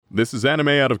This is Anime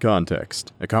Out of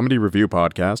Context, a comedy review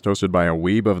podcast hosted by a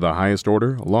weeb of the highest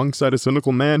order, alongside a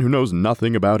cynical man who knows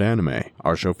nothing about anime.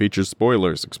 Our show features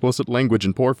spoilers, explicit language,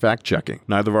 and poor fact-checking.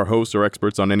 Neither of our hosts are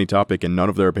experts on any topic, and none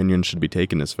of their opinions should be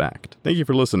taken as fact. Thank you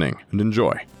for listening, and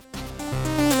enjoy.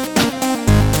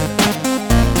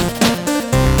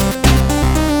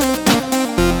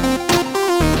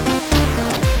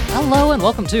 Hello and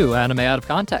welcome to Anime Out of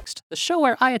Context, the show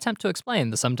where I attempt to explain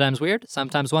the sometimes weird,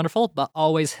 sometimes wonderful, but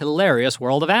always hilarious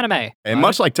world of anime. And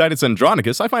much like Titus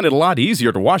Andronicus, I find it a lot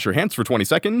easier to wash your hands for 20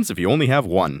 seconds if you only have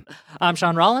one. I'm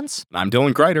Sean Rollins. I'm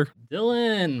Dylan Kreider.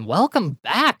 Dylan, welcome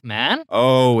back, man.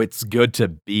 Oh, it's good to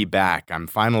be back. I'm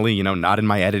finally, not in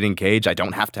my editing cage. I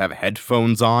don't have to have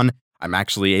headphones on. I'm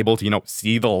actually able to,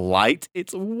 see the light.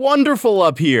 It's wonderful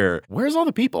up here. Where's all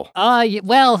the people?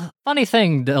 Well, funny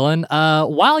thing, Dylan.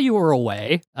 While you were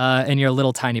away, in your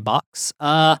little tiny box,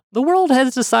 the world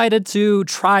has decided to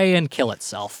try and kill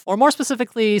itself. Or more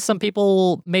specifically, some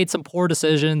people made some poor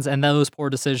decisions, and those poor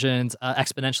decisions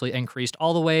exponentially increased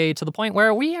all the way to the point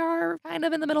where we are kind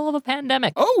of in the middle of a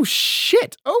pandemic. Oh,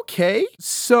 shit. Okay.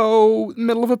 So,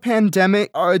 middle of a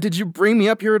pandemic. Did you bring me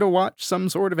up here to watch some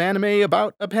sort of anime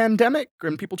about a pandemic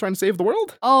and people trying to save the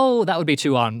world? Oh, that would be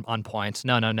too on point.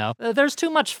 No. There's too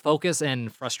much focus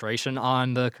and frustration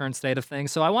on the current state of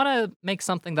things, so I want to make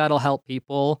something that'll help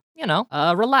people,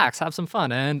 relax, have some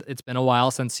fun. And it's been a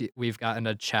while since we've gotten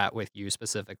a chat with you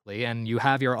specifically, and you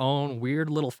have your own weird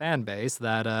little fan base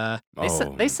that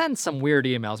they send some weird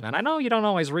emails, man. I know you don't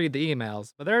always read the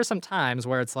emails, but there are some times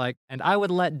where it's like, and I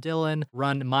would let Dylan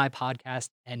run my podcast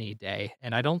any day,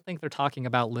 and I don't think they're talking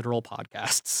about literal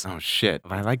podcasts. Oh, shit.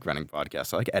 I like running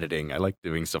podcasts. I like editing. I like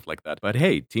doing stuff like that. But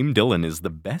hey, Team Dylan is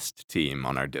the best team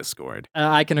on our Discord.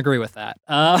 I can agree with that.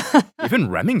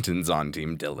 Even Remington's on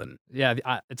Team Dylan. Yeah,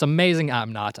 it's amazing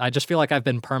I'm not. I just feel like I've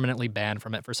been permanently banned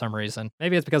from it for some reason.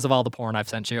 Maybe it's because of all the porn I've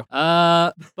sent you.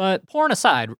 But porn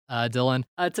aside, Dylan,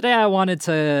 today I wanted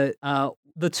to...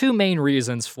 The two main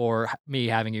reasons for me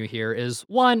having you here is,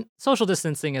 one, social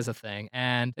distancing is a thing,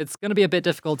 and it's going to be a bit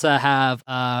difficult to have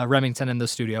Remington in the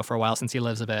studio for a while since he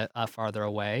lives a bit farther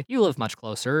away. You live much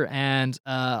closer and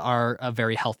are a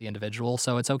very healthy individual,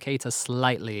 so it's okay to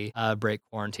slightly break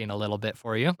quarantine a little bit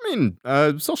for you. I mean,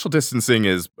 social distancing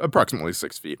is approximately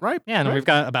 6 feet, right? Yeah, and right? We've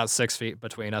got about 6 feet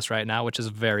between us right now, which is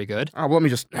very good. Well, let me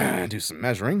just do some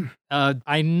measuring.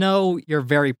 I know you're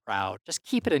very proud. Just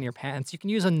keep it in your pants. You can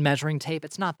use a measuring tape.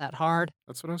 It's not that hard.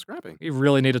 That's what I was grabbing. We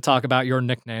really need to talk about your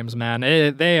nicknames, man.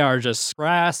 They are just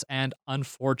crass and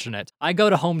unfortunate. I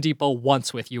go to Home Depot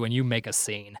once with you and you make a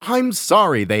scene. I'm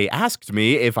sorry. They asked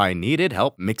me if I needed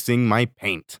help mixing my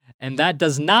paint. And that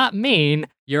does not mean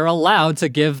you're allowed to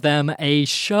give them a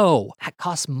show. That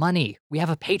costs money. We have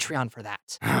a Patreon for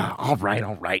that. All right.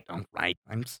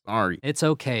 I'm sorry. It's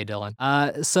okay,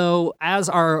 Dylan. So as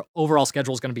our overall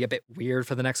schedule is going to be a bit weird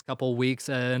for the next couple weeks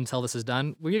until this is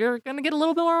done, we're going to get a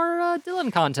little bit more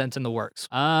Dylan content in the works.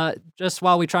 Just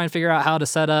while we try and figure out how to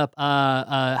set up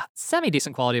a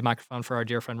semi-decent quality microphone for our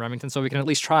dear friend Remington so we can at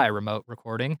least try remote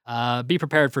recording. Be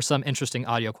prepared for some interesting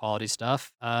audio quality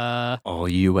stuff. All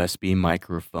USB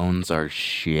microphones are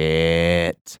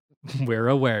shit. We're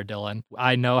aware, Dylan.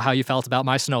 I know how you felt about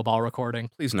my snowball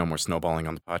recording. Please no more snowballing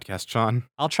on the podcast, Sean.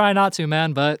 I'll try not to,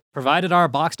 man, but provided our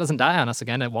box doesn't die on us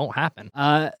again, it won't happen.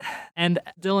 And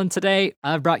Dylan, today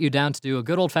I've brought you down to do a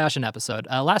good old-fashioned episode.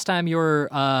 Last time you were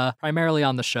primarily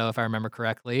on the show, if I remember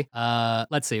correctly.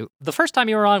 Let's see. The first time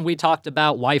you were on, we talked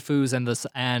about waifus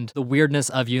and the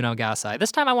weirdness of Yuno Gasai.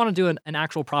 This time I want to do an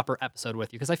actual proper episode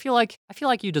with you because I feel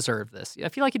like you deserve this. I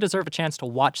feel like you deserve a chance to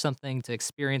watch something, to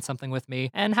experience something with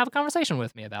me, and have a conversation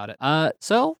with me about it.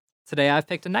 So today I've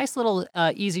picked a nice little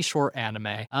easy short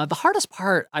anime. The hardest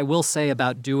part I will say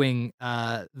about doing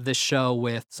this show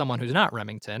with someone who's not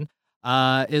Remington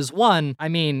is one,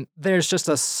 there's just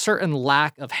a certain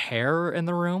lack of hair in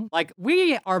the room. Like,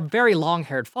 we are very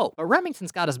long-haired folk, but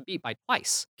Remington's got us beat by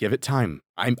twice. Give it time.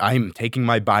 I'm taking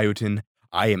my biotin.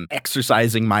 I am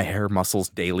exercising my hair muscles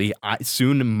daily.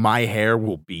 Soon my hair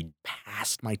will be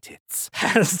past my tits.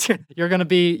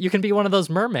 You can be one of those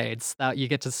mermaids that you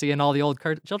get to see in all the old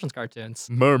children's cartoons.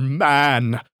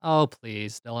 Merman. Oh,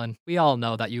 please, Dylan. We all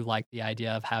know that you like the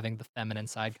idea of having the feminine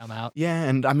side come out. Yeah,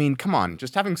 and come on,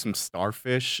 just having some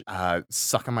starfish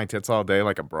suck on my tits all day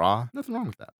like a bra, nothing wrong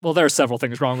with that. Well, there are several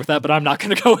things wrong with that, but I'm not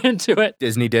going to go into it.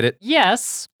 Disney did it.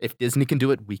 Yes. If Disney can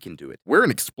do it, we can do it. We're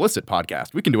an explicit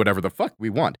podcast. We can do whatever the fuck we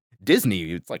want.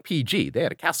 Disney, it's like PG. They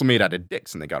had a castle made out of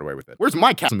dicks and they got away with it. Where's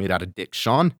my castle made out of dicks,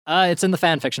 Sean? It's in the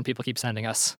fan fiction people keep sending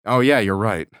us. Oh, yeah, you're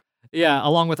right. Yeah,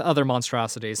 along with other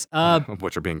monstrosities.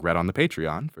 Which are being read on the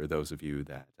Patreon for those of you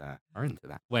that are into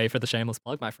that. Way for the shameless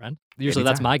plug, my friend. Usually Anytime.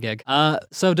 that's my gig.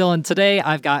 So Dylan, today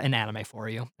I've got an anime for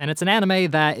you, and it's an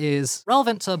anime that is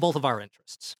relevant to both of our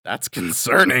interests. That's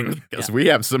concerning, because we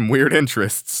have some weird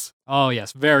interests. Oh,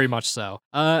 yes, very much so.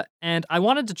 And I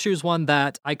wanted to choose one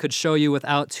that I could show you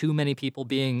without too many people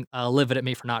being livid at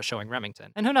me for not showing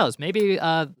Remington. And who knows, maybe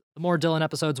the more Dylan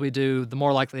episodes we do, the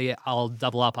more likely I'll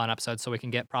double up on episodes so we can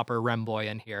get proper Rem Boy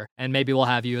in here. And maybe we'll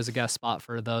have you as a guest spot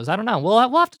for those. I don't know. We'll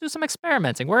have to do some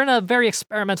experimenting. We're in a very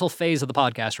experimental phase of the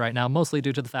podcast right now, mostly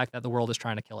due to the fact that the world is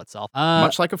trying to kill itself.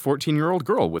 Much like a 14-year-old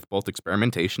girl with both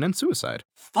experimentation and suicide.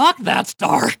 Fuck, that's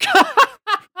dark.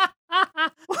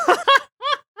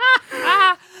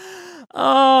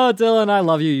 Oh, Dylan, I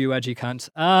love you, you edgy cunt.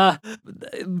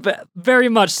 Very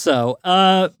much so.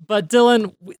 But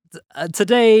Dylan,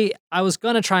 today I was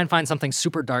gonna try and find something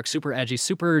super dark, super edgy,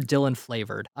 super Dylan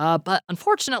flavored. But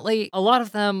unfortunately, a lot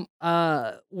of them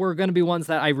were gonna be ones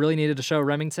that I really needed to show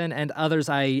Remington, and others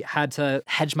I had to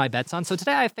hedge my bets on. So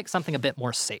today I picked something a bit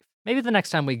more safe. Maybe the next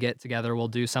time we get together, we'll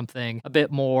do something a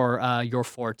bit more your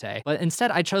forte. But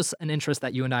instead, I chose an interest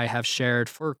that you and I have shared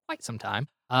for quite some time.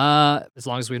 As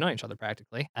long as we've known each other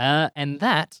practically. And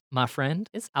that, my friend,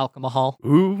 is alcohol.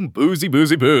 Ooh, boozy,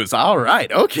 boozy, booze. All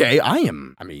right, okay.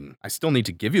 I still need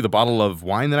to give you the bottle of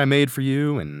wine that I made for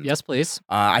you. And Yes, please.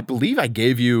 I believe I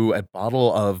gave you a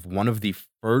bottle of one of the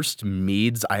first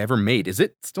meads I ever made. Is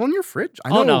it still in your fridge?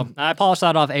 Oh, no. I polished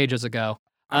that off ages ago.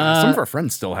 Some of our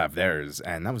friends still have theirs,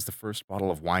 and that was the first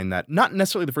bottle of wine that, not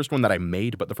necessarily the first one that I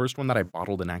made, but the first one that I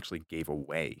bottled and actually gave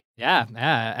away. Yeah,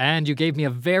 and you gave me a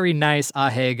very nice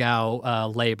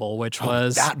Ahegao label, which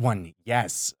was... that one,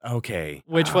 yes, okay.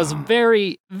 Which was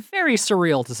very, very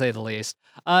surreal, to say the least.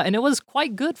 And it was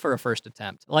quite good for a first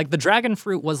attempt. Like, the dragon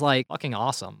fruit was, like, fucking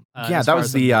awesome. Yeah, that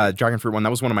was the dragon fruit one. That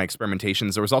was one of my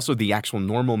experimentations. There was also the actual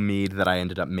normal mead that I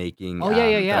ended up making. Oh,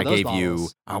 yeah, that I those gave bottles. you,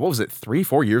 what was it,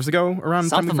 3-4 years ago? Around the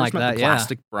time Something we first like met? that, The yeah.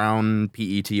 plastic brown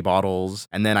PET bottles.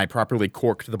 And then I properly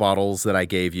corked the bottles that I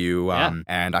gave you. Yeah.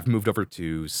 And I've moved over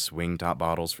to swing top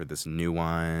bottles for this new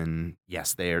one.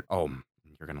 Yes, they're,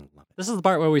 you're going to love it. This is the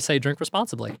part where we say drink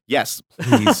responsibly. Yes,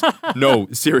 please. No,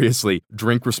 seriously,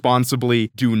 drink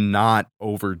responsibly. Do not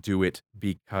overdo it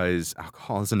because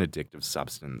alcohol is an addictive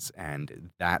substance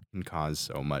and that can cause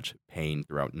so much pain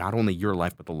throughout not only your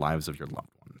life, but the lives of your loved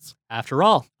ones. After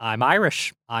all, I'm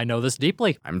Irish. I know this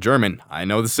deeply. I'm German. I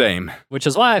know the same. Which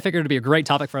is why I figured it'd be a great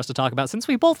topic for us to talk about since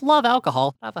we both love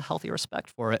alcohol. I have a healthy respect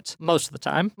for it. Most of the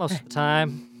time.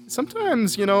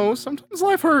 Sometimes, sometimes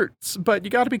life hurts, but you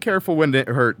got to be careful when it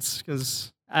hurts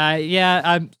because...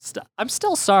 I'm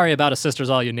still sorry about A Sister's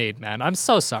All You Need, man. I'm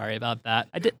so sorry about that.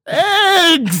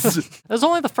 Eggs! It was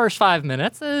only the first 5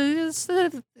 minutes.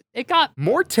 It got...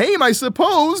 More tame, I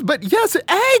suppose, but yes,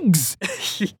 eggs!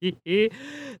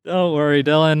 Don't worry,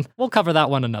 Dylan. We'll cover that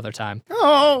one another time.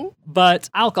 Oh! But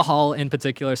alcohol in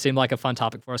particular seemed like a fun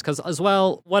topic for us because, as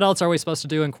well, what else are we supposed to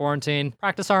do in quarantine?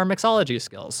 Practice our mixology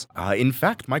skills. In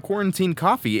fact, my quarantine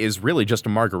coffee is really just a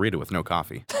margarita with no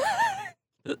coffee.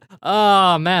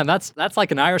 Oh, man, that's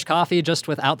like an Irish coffee just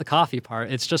without the coffee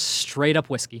part. It's just straight up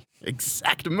whiskey.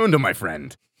 Exactamundo, my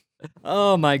friend.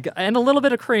 Oh my god. And a little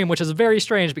bit of cream, which is very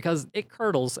strange because it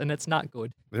curdles and it's not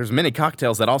good. There's many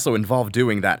cocktails that also involve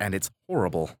doing that, and it's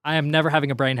horrible. I am never having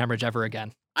a brain hemorrhage ever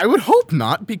again. I would hope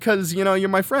not, because, you're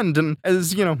my friend, and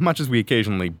as, much as we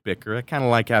occasionally bicker, I kind of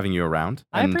like having you around.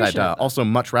 I and appreciate I'd that. also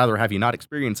much rather have you not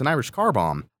experience an Irish car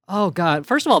bomb. Oh god.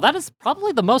 First of all, that is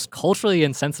probably the most culturally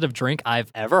insensitive drink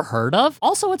I've ever heard of.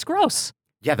 Also, it's gross.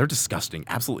 Yeah, they're disgusting.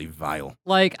 Absolutely vile.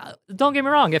 Like, don't get me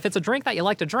wrong, if it's a drink that you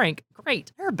like to drink,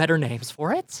 great. There are better names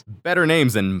for it. Better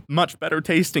names and much better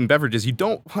tasting beverages. You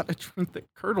don't want a drink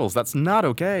that curdles. That's not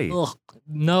okay. Ugh,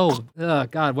 no. Ugh,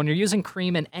 God, when you're using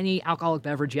cream in any alcoholic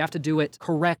beverage, you have to do it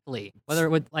correctly. Whether it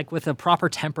would, like, with a proper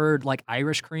tempered, like,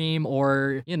 Irish cream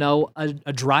or,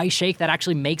 a dry shake that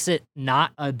actually makes it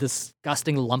not a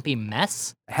disgusting, lumpy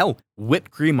mess. Hell,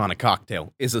 whipped cream on a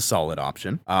cocktail is a solid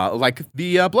option. Like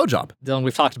the blowjob. Dylan,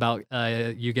 we've talked about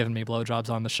you giving me blowjobs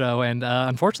on the show, and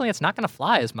unfortunately, it's not going to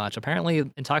fly as much. Apparently,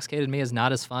 intoxicated me is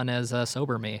not as fun as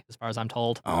sober me, as far as I'm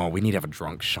told. Oh, we need to have a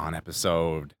drunk Sean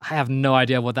episode. I have no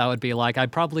idea what that would be like.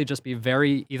 I'd probably just be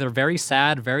either very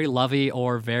sad, very lovey,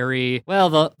 or very, well,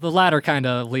 the latter kind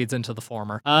of leads into the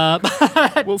former.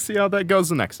 We'll see how that goes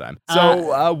the next time.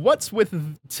 So, what's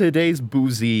with today's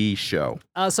boozy show?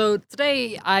 So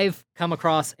today I've come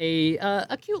across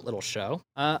a cute little show,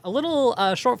 a little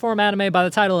short form anime by the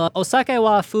title of Osake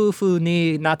wa Fufu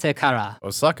ni Nate Kara.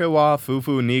 Osake wa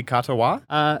fufu ni katawa?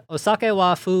 Osake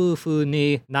wa Fufu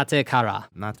ni Nate Kara.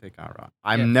 Nate kara.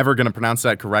 I'm never going to pronounce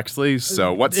that correctly,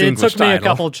 so what's the English It took me title? a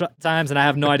couple times, and I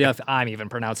have no idea if I'm even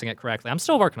pronouncing it correctly. I'm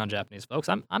still working on Japanese, folks.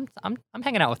 I'm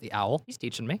hanging out with the owl. He's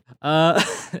teaching me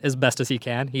as best as he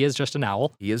can. He is just an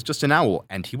owl. He is just an owl,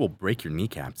 and he will break your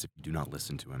kneecaps if you do not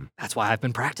listen to him. That's why I've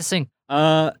been practicing.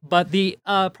 But the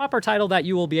proper title that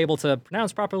you will be able to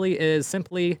pronounce properly is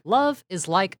simply Love is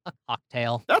Like a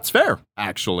Cocktail. That's fair,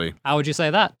 actually. How would you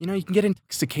say that? You know, you can get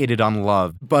intoxicated on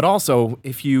love, but also,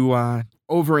 if you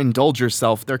overindulge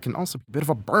yourself, there can also be a bit of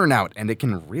a burnout, and it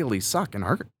can really suck and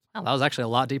hurt. Oh, that was actually a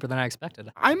lot deeper than I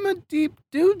expected. I'm a deep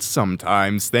dude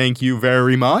sometimes, thank you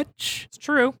very much. It's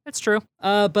true. It's true.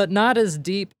 But not as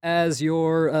deep as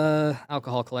your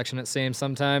alcohol collection, it seems,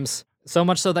 sometimes. So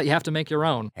much so that you have to make your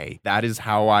own. Hey, that is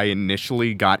how I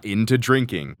initially got into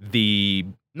drinking.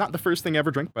 Not the first thing I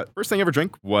ever drank, but first thing I ever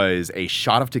drank was a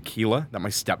shot of tequila that my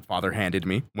stepfather handed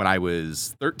me when I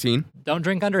was 13. Don't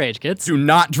drink underage, kids. Do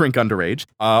not drink underage.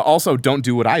 Also, don't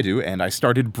do what I do, and I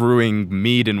started brewing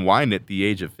mead and wine at the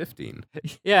age of 15.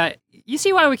 Yeah, you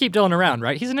see why we keep Dylan around,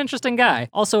 right? He's an interesting guy.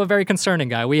 Also a very concerning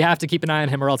guy. We have to keep an eye on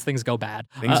him or else things go bad.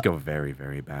 Things go very,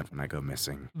 very bad when I go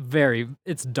missing.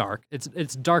 It's dark.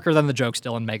 It's darker than the jokes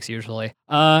Dylan makes usually.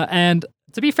 And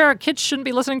to be fair, kids shouldn't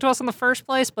be listening to us in the first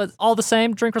place, but all the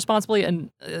same, drink responsibly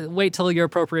and wait till your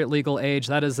appropriate legal age.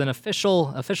 That is an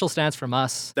official stance from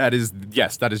us. That is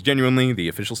genuinely the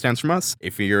official stance from us.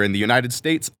 If you're in the United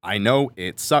States, I know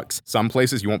it sucks. Some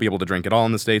places you won't be able to drink at all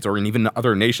in the States or in even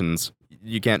other nations.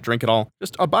 You can't drink at all.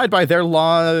 Just abide by their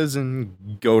laws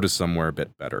and go to somewhere a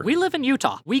bit better. We live in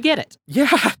Utah. We get it.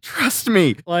 Yeah, trust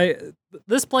me. Like,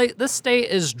 this state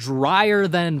is drier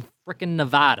than frickin'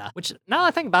 Nevada, which, now that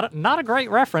I think about it, not a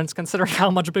great reference considering how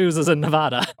much booze is in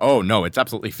Nevada. Oh, no, it's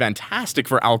absolutely fantastic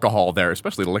for alcohol there,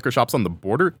 especially the liquor shops on the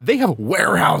border. They have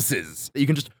warehouses that you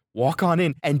can just walk on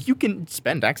in, and you can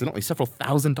spend accidentally several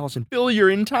 $1,000s and fill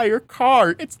your entire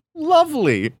car. It's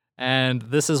lovely. And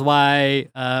this is why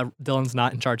Dylan's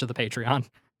not in charge of the Patreon.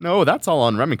 No, that's all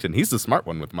on Remington. He's the smart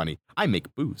one with money. I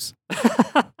make booze.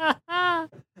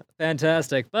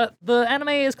 Fantastic. But the anime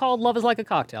is called Love is Like a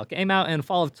Cocktail. Came out in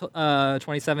fall of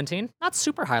 2017. Not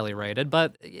super highly rated,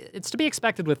 but it's to be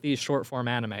expected with these short form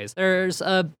animes. There's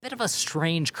a bit of a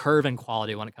strange curve in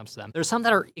quality when it comes to them. There's some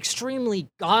that are extremely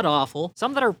god-awful,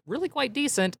 some that are really quite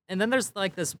decent, and then there's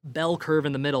like this bell curve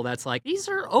in the middle that's like, these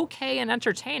are okay and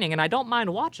entertaining, and I don't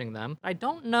mind watching them. I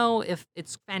don't know if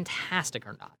it's fantastic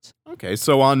or not. Okay,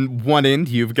 so on one end,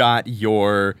 you've got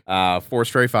your 4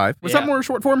 Stray 5. Was that more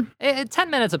short form?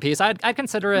 10 minutes apiece. I'd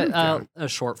consider it a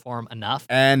short form enough.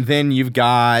 And then you've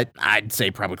got, I'd say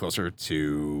probably closer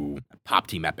to Pop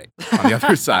Team Epic on the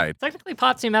other side. Technically,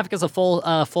 Pop Team Epic is a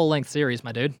full-length series,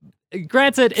 my dude.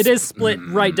 Granted, it is split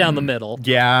right down the middle.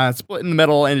 Yeah, it's split in the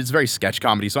middle, and it's very sketch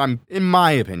comedy, so in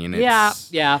my opinion,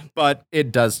 it's... Yeah. But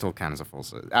it does still count as a full...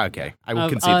 Okay, I will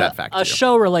concede that fact. A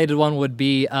show-related one would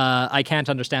be I Can't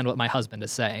Understand What My Husband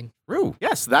Is Saying. True.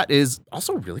 Yes, that is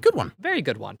also a really good one. Very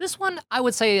good one. This one, I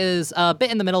would say, is a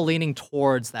bit in the middle, leaning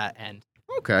towards that end.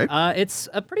 Okay. It's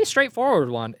a pretty straightforward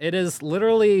one. It is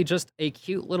literally just a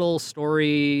cute little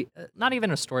story, not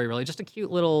even a story really, just a cute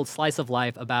little slice of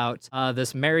life about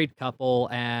this married couple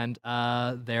and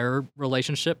their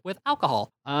relationship with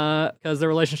alcohol. Because their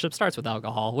relationship starts with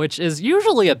alcohol, which is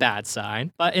usually a bad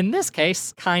sign, but in this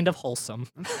case, kind of wholesome.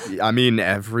 I mean,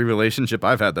 every relationship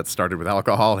I've had that started with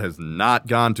alcohol has not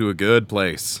gone to a good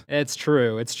place. It's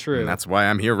true. And that's why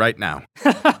I'm here right now.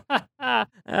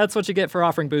 That's what you get for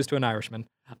offering booze to an Irishman.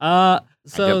 I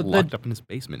got locked up in his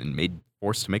basement and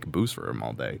forced to make booze for him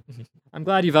all day. I'm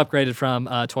glad you've upgraded from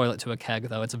a toilet to a keg,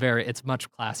 though. It's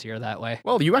much classier that way.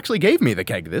 Well, you actually gave me the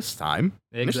keg this time.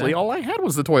 Exactly. Initially, all I had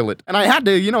was the toilet. And I had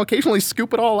to, occasionally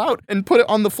scoop it all out and put it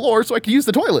on the floor so I could use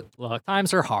the toilet. Look,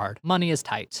 times are hard. Money is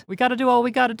tight. We got to do what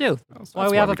we got to do. That's why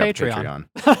we have a Patreon.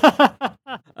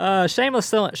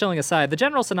 Shameless shilling aside, the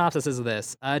general synopsis is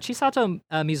this. Chisato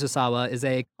Mizusawa is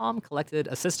a calm, collected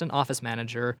assistant office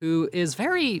manager who is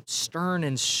very stern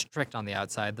and strict on the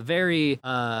outside, very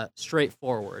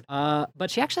straightforward.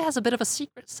 But she actually has a bit of a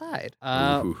secret side.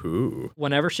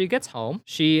 Whenever she gets home,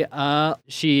 she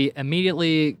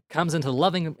immediately comes into the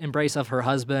loving embrace of her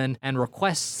husband and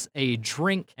requests a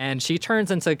drink, and she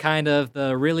turns into kind of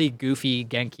the really goofy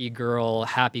Genki girl,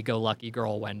 happy-go-lucky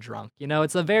girl when drunk.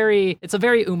 It's a very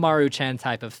Umaru-chan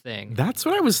type of thing. That's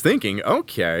what I was thinking.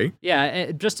 Okay.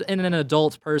 Yeah, just in an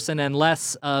adult person and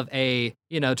less of a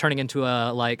turning into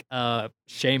a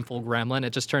shameful gremlin.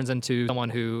 It just turns into someone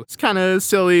who It's kind of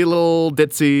silly, little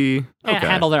ditzy. can't Okay.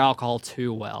 handle their alcohol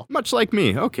too well. Much like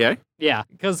me. Okay. Yeah,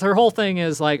 because her whole thing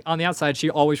is like on the outside, she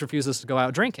always refuses to go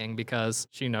out drinking because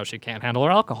she knows she can't handle her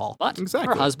alcohol. But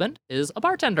Exactly. her husband is a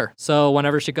bartender. So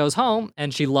whenever she goes home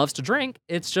and she loves to drink,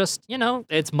 it's just,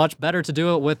 it's much better to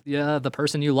do it with the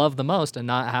person you love the most and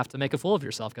not have to make a fool of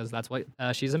yourself because that's what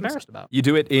she's embarrassed about. You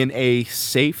do it in a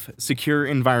safe, secure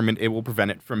environment, it will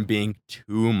prevent it from being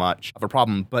too much of a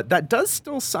problem. But that does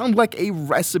still sound like a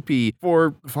recipe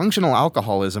for functional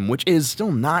alcoholism, which is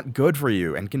still not good for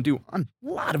you and can do a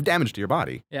lot of damage to your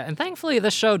body. Yeah, and thankfully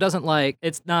this show doesn't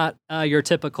it's not your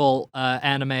typical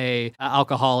anime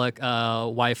alcoholic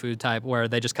waifu type where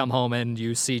they just come home and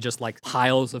you see just like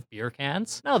piles of beer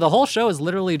cans. No, the whole show is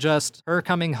literally just her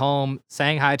coming home,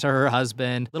 saying hi to her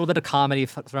husband, a little bit of comedy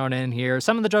thrown in here.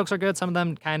 Some of the jokes are good, some of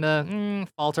them kind of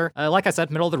falter. Like I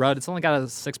said, middle of the road. It's only got a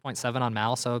 6.7 on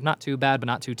Mal, so not too bad, but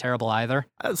not too terrible either.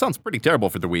 That sounds pretty terrible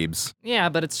for the weebs. Yeah,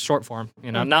 but it's short form.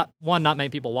 Not many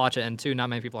people watch it, and two, not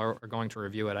many people are going to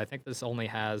review it. I think this only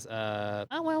has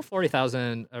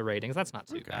 40,000 ratings. That's not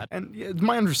too bad. And it's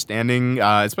my understanding,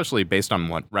 especially based on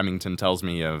what Remington tells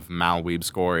me of Mal Weeb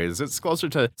score, is it's closer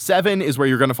to 7 is where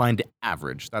you're going to find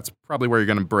average. That's probably where you're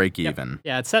going to break even.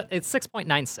 Yeah, it's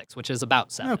 6.96, which is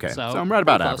about 7. Okay, so so I'm right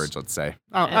about pretty close. average, let's say.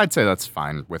 I'd say that's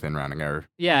fine within rounding error.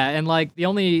 Yeah, and the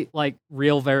only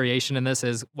real variation in this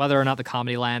is whether or not the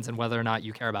comedy lands and whether or not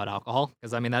you care about alcohol.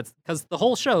 Because that's because the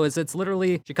whole show is it's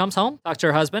literally she comes home, talks to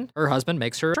her husband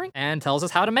makes her drink, and tells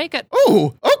us how to make it.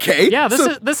 Oh, okay. Yeah,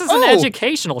 this is an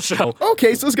educational show.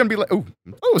 Okay, so it's gonna be like so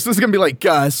this is gonna be like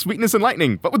Sweetness and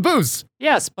Lightning, but with booze.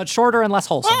 Yes, but shorter and less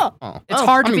wholesome. Oh. It's Oh,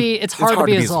 hard I to mean, be. It's hard to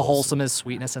be as wholesome. wholesome as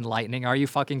Sweetness and Lightning. Are you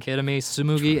fucking kidding me?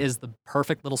 Sumugi is the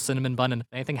perfect little cinnamon bun, and if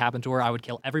anything happened to her, I would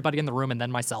kill everybody in the room and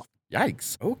then myself.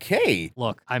 Yikes. Okay.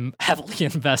 Look, I'm heavily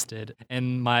invested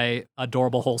in my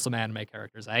adorable, wholesome anime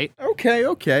characters, right?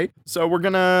 Okay. So we're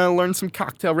gonna learn some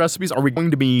cocktail recipes. Are we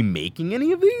going to be making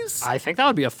any of these? I think that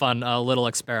would be a fun little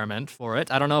experiment for it.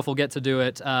 I don't know if we'll get to do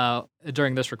it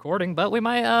during this recording, but we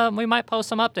might post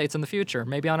some updates in the future,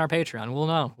 maybe on our Patreon. We'll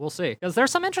know. We'll see. Because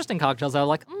there's some interesting cocktails that are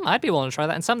like, I'd be willing to try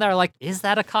that, and some that are like, is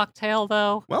that a cocktail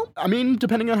though? Well, I mean,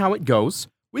 depending on how it goes,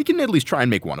 we can at least try and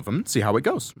make one of them, see how it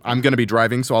goes. I'm going to be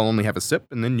driving, so I'll only have a sip,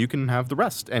 and then you can have the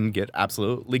rest and get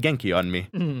absolutely Genki on me.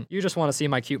 You just want to see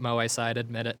my cute moe side,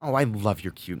 admit it. Oh, I love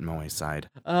your cute moe side.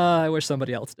 I wish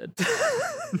somebody else did.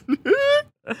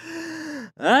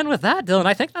 And with that, Dylan,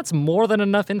 I think that's more than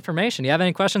enough information. You have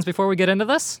any questions before we get into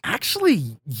this?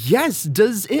 Actually, yes.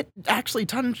 Does it actually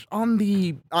touch on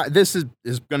the... this is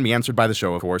going to be answered by the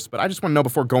show, of course, but I just want to know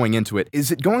before going into it,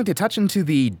 is it going to touch into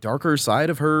the darker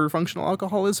side of her functional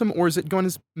alcoholism, or is it going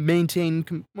to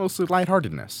maintain mostly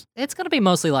lightheartedness? It's going to be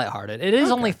mostly lighthearted. It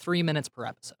is only 3 minutes per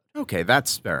episode. Okay,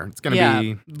 that's fair. It's going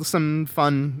to be some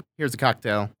fun. Here's a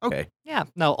cocktail. Okay. Yeah,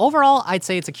 no, overall, I'd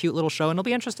say it's a cute little show, and it'll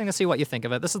be interesting to see what you think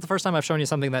of it. This is the first time I've shown you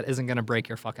something that isn't going to break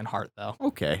your fucking heart, though.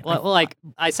 Okay.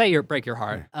 I say break your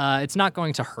heart. It's not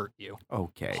going to hurt you.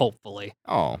 Okay. Hopefully.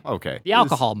 Oh, okay. The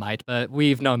alcohol might, but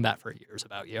we've known that for years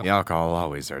about you. The alcohol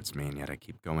always hurts me, and yet I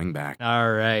keep going back.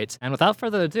 All right, and without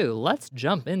further ado, let's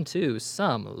jump into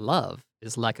some Love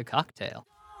is Like a Cocktail.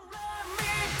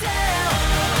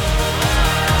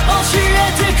 教え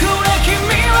てくれ君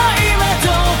は今ど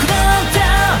こなんだ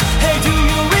Hey do you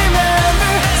remember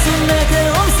そんな顔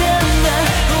せんな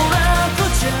Oh I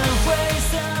put your ways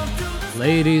down to the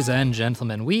Ladies and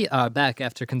gentlemen, we are back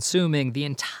after consuming the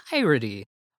entirety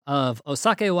of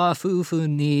Osake wa Fufu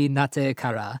ni Nate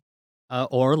Kara,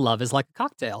 or Love is Like a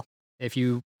Cocktail, if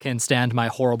you can stand my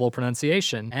horrible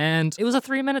pronunciation. And it was a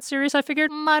 3-minute series. I figured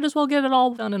might as well get it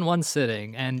all done in one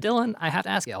sitting. And Dylan, I have to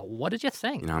ask you, what did you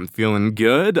think? You know, I'm feeling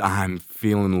good. I'm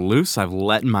feeling loose. I've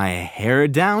let my hair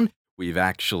down. We've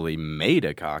actually made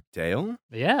a cocktail.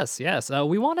 Yes.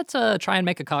 We wanted to try and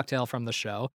make a cocktail from the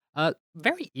show.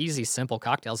 Very easy, simple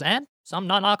cocktails, and some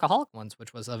non-alcoholic ones,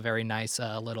 which was a very nice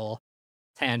little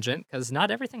tangent, because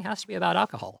not everything has to be about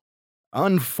alcohol.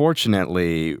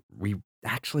 Unfortunately, we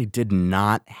actually did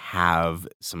not have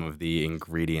some of the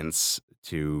ingredients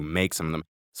to make some of them.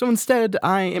 So instead,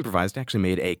 I improvised, actually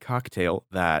made a cocktail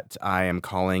that I am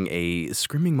calling a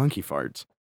Screaming Monkey Fart.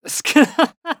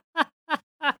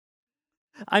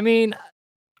 I mean,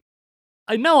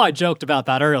 I know I joked about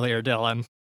that earlier, Dylan,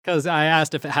 because I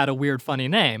asked if it had a weird, funny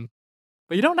name.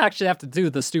 But you don't actually have to do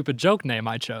the stupid joke name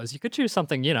I chose. You could choose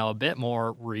something, a bit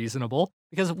more reasonable.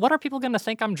 Because what are people going to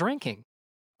think I'm drinking?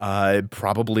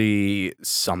 Probably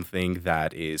something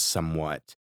that is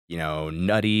somewhat,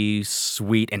 nutty,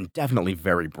 sweet, and definitely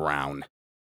very brown.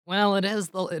 Well, it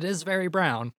is very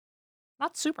brown.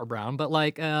 not super brown, but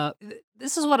like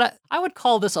this is what I would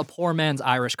call this a poor man's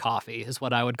Irish coffee is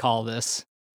what I would call this.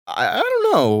 I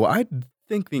don't know. I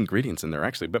think the ingredients in there are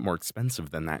actually a bit more expensive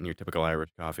than that in your typical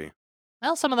Irish coffee.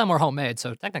 Well, some of them were homemade,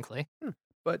 so technically.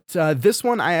 But this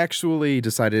one, I actually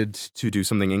decided to do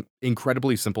something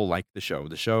incredibly simple like the show.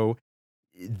 The show,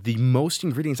 the most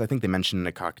ingredients I think they mentioned in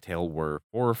a cocktail were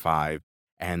 4 or 5,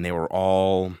 and they were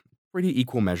all pretty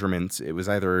equal measurements. It was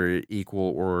either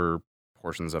equal or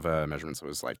portions of a measurement. So it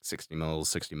was like 60 mils,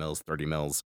 60 mils, 30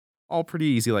 mils, all pretty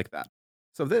easy like that.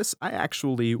 So this, I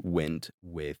actually went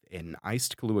with an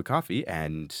iced Kahlua coffee,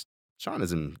 and Sean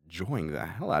is enjoying the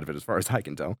hell out of it as far as I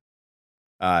can tell.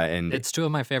 And It's two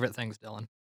of my favorite things, Dylan.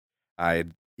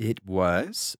 it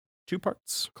was 2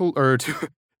 parts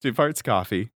two parts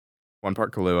coffee, 1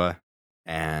 part Kahlua,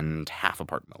 and half a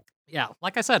part milk. Yeah,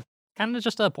 like I said, kind of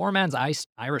just a poor man's iced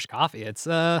Irish coffee. It's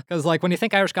because like when you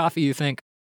think Irish coffee, you think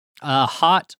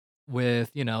hot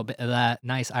with that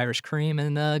nice Irish cream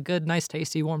and a good, nice,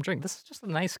 tasty, warm drink. This is just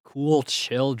a nice, cool,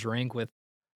 chill drink with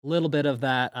a little bit of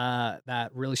that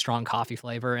really strong coffee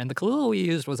flavor. And the Kahlua we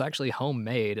used was actually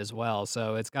homemade as well,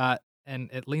 so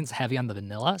it leans heavy on the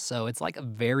vanilla, so it's like a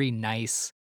very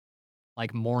nice,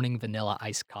 like morning vanilla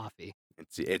iced coffee.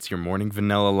 It's your morning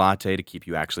vanilla latte to keep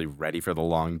you actually ready for the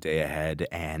long day ahead,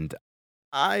 and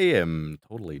I am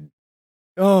totally.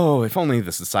 Oh, if only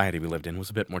the society we lived in was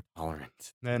a bit more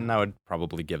tolerant, then I would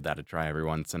probably give that a try every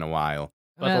once in a while.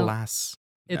 But Well, alas,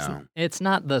 no. It's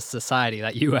not the society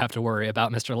that you have to worry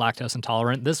about, Mr. Lactose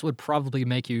Intolerant. This would probably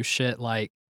make you shit like,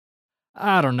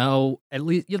 I don't know, at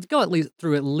least you'd go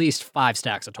through at least 5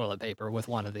 stacks of toilet paper with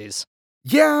one of these.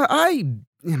 Yeah, I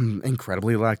am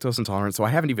incredibly lactose intolerant, so I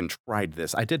haven't even tried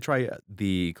this. I did try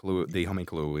the homemade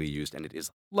Kahlua we used, and it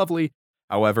is lovely.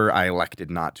 However, I elected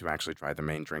not to actually try the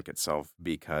main drink itself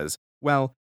because,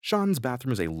 well, Sean's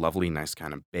bathroom is a lovely, nice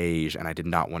kind of beige, and I did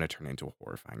not want to turn into a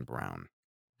horrifying brown.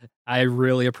 I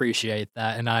really appreciate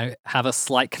that, and I have a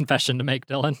slight confession to make,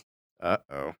 Dylan.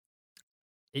 Uh-oh.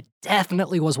 It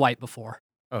definitely was white before.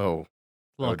 Oh.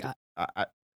 Look,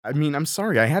 I mean, I'm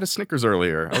sorry. I had a Snickers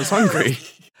earlier. I was hungry.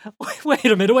 wait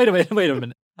a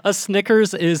minute. A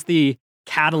Snickers is the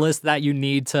catalyst that you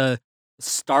need to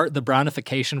start the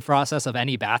brownification process of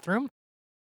any bathroom.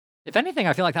 If anything,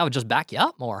 I feel like that would just back you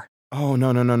up more. Oh,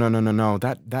 no.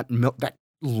 That milk, that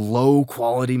low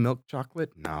quality milk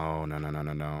chocolate?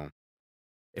 No.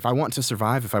 If I want to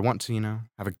survive, if I want to,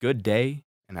 have a good day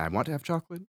and I want to have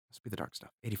chocolate, must be the dark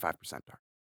stuff. 85% dark.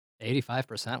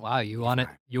 85%. Wow, you want it?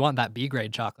 You want that B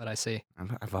grade chocolate? I see.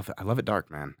 I love it. I love it dark,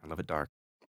 man. I love it dark.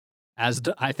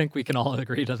 I think we can all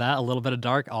agree to that. A little bit of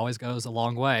dark always goes a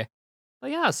long way.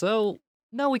 But yeah, so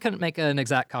no, we couldn't make an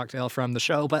exact cocktail from the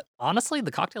show, but honestly,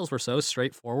 the cocktails were so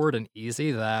straightforward and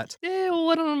easy that it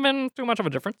wouldn't have been too much of a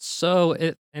difference. So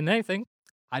in anything,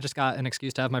 I just got an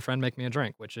excuse to have my friend make me a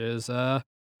drink, which is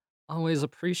always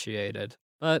appreciated.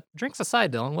 But drinks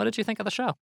aside, Dylan, what did you think of the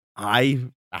show? I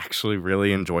actually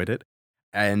really enjoyed it.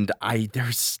 And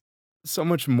there's so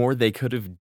much more they could have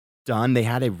done. They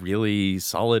had a really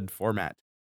solid format.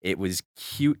 It was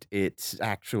cute. It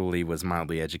actually was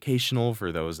mildly educational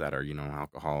for those that are,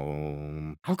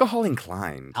 alcohol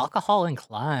inclined. Alcohol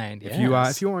inclined, yes.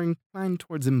 If you are inclined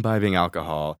towards imbibing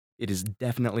alcohol, it is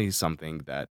definitely something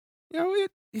that,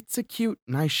 it's a cute,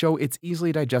 nice show. It's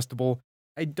easily digestible.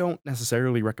 I don't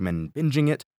necessarily recommend binging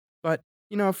it, but,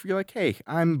 if you're like, hey,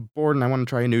 I'm bored and I want to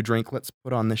try a new drink, let's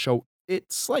put on this show.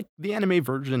 It's like the anime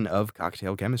version of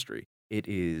Cocktail Chemistry. It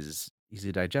is easy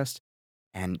to digest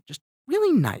and just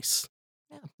really nice.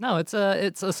 Yeah. No, it's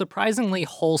a surprisingly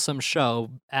wholesome show,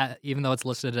 even though it's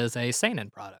listed as a seinen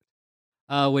product.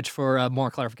 Which, for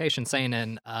more clarification,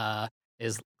 seinen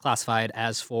is classified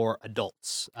as for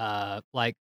adults. Because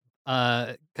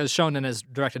shonen is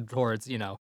directed towards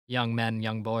young men,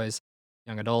 young boys,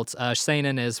 young adults.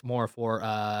 Seinen is more for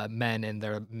men in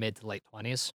their mid to late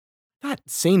 20s. That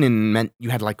seinen meant you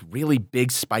had like really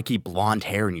big spiky blonde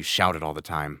hair and you shouted all the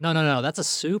time. No. That's a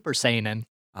super seinen.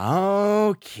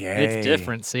 Okay. It's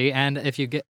different, see? And if you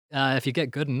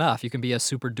get good enough, you can be a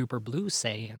super duper blue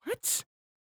Saiyan. What?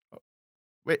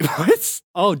 Wait, what?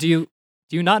 Oh, do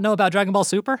you not know about Dragon Ball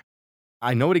Super?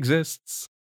 I know it exists.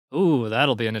 Ooh,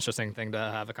 that'll be an interesting thing to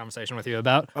have a conversation with you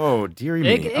about. Oh, dearie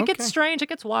me. It gets strange, it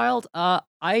gets wild.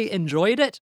 I enjoyed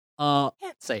it. Can't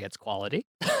say it's quality.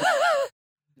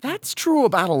 That's true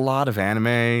about a lot of anime,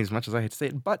 as much as I hate to say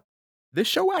it, but this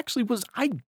show actually was,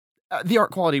 the art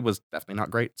quality was definitely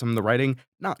not great. Some of the writing,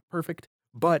 not perfect,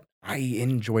 but I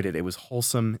enjoyed it. It was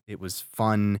wholesome, it was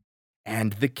fun,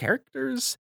 and the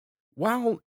characters,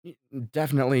 while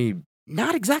definitely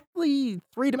not exactly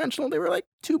 3-dimensional, they were like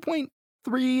 2.5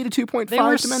 3 to 2.5 They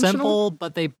were dimensional. simple,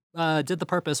 but they did the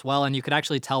purpose well, and you could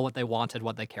actually tell what they wanted,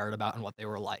 what they cared about, and what they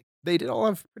were like. They did all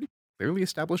have pretty clearly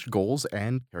established goals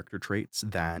and character traits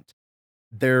that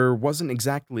there wasn't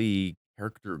exactly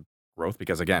character growth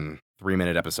because, again,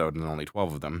 3-minute episode and only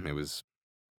 12 of them. It was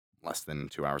less than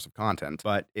 2 hours of content,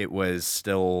 but it was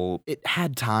still, it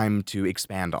had time to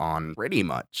expand on pretty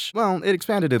much. Well, it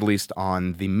expanded at least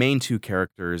on the main 2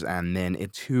 characters and then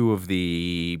 2 of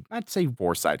the, I'd say,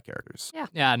 4 side characters.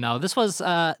 Yeah, no, this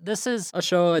is a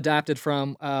show adapted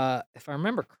from, if I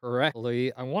remember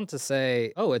correctly, I want to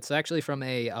say, it's actually from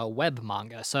a web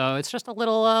manga. So it's just a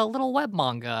little web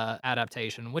manga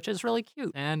adaptation, which is really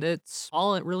cute. And it's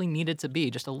all it really needed to be,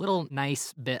 just a little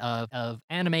nice bit of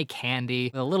anime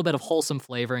candy with a little bit of wholesome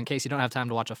flavor in case you don't have time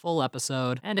to watch a full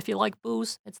episode. And if you like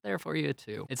booze, it's there for you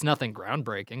too. It's nothing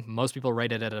groundbreaking. Most people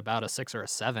rate it at about a 6 or a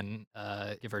 7,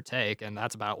 give or take, and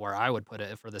that's about where I would put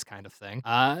it for this kind of thing.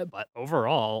 But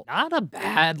overall, not a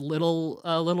bad little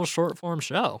short form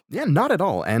show. Yeah, not at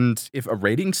all. And if a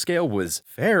rating scale was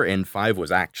fair and 5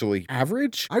 was actually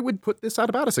average, I would put this at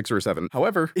about a 6 or a 7.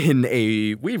 However, in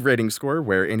a Weave rating score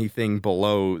where anything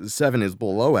below 7 is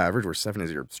below average, where 7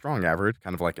 is your strong average,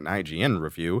 kind of like an IGN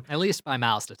review, At least by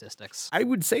Mal statistics. I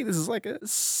would say this is like a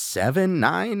 7,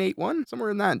 9, 8, 1,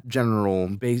 somewhere in that general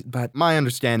base. But my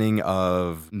understanding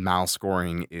of Mal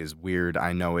scoring is weird.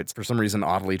 I know it's for some reason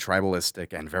oddly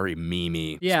tribalistic and very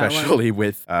memey, Yeah, especially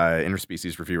with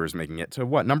interspecies reviewers making it to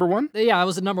what, number 1? Yeah, I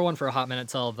was at number 1 for a hot minute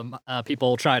till the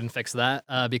people tried and fixed that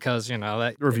because,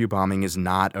 that Review bombing is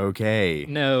not okay.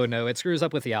 No, it screws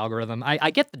up with the algorithm.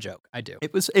 I get the joke. I do.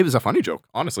 It was a funny joke,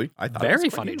 honestly. I thought it Very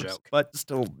was quite funny humorous, joke. but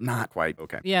still not quite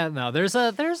okay. Yeah, no, there's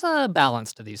a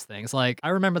balance to these things. Like, I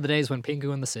remember the days when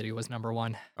Pingu in the City was number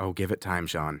 1. Oh, give it time,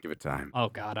 Sean. Give it time. Oh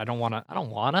god, I don't wanna.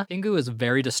 Pingu is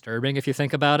very disturbing if you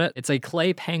think about it. It's a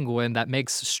clay penguin that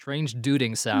makes strange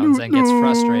duding sounds and gets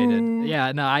frustrated.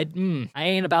 Yeah, no, I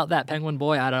ain't about that penguin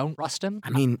boy. I don't trust him. I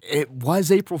mean, it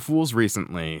was April Fool's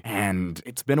recently, and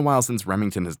it's been a while since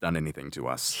Remington has done anything to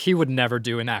us. He would never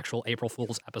do an actual April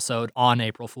Fool's episode on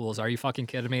April Fool's. Are you fucking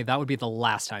kidding me? That would be the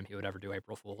last time he would ever do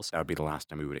April Fool's. That would be the last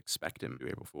time we would expect him to do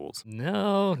April Fool's.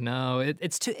 No,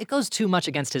 it goes too much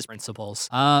against his principles.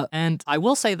 And I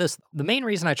will say this: the main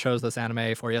reason I chose this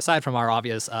anime for you, aside from our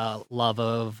obvious love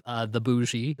of the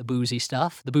boozy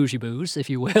stuff, the bougie booze, if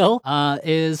you will,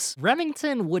 is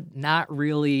Remington would not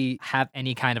really have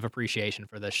any kind of appreciation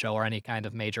for this show or any kind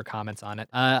of major comments on it.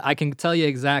 I can tell you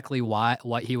exactly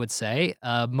what he would say.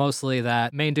 Mostly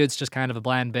that main dude's just kind of a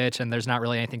bland bitch, and there's not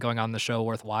really anything going on in the show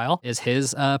worthwhile. Is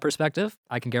his perspective?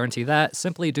 I can guarantee that,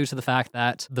 simply due to the fact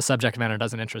that the subject matter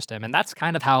doesn't interest him, and that's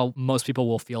kind of how most people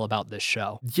will feel about this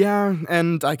show. Yeah,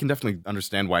 and I can definitely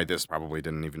understand why this probably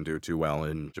didn't even do too well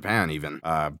in Japan, even.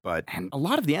 But a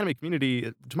lot of the anime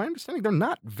community, to my understanding, they're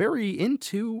not very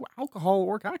into alcohol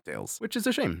or cocktails, which is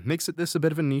a shame. Makes this a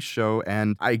bit of a niche show,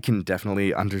 and I can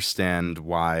definitely understand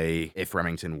why, if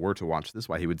Remington were to watch this,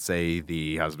 why he would say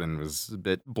the husband was a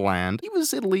bit bland. He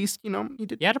was at least, he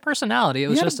did. He had a personality. It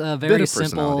was just a bit very of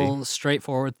simple, personality.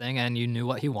 straightforward thing, and you knew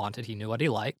what he wanted. He knew what he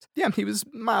liked. Yeah, he was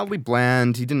mildly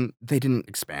bland. They didn't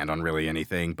expand on really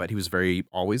anything, but he was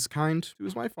always kind to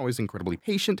his wife, always incredibly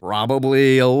patient,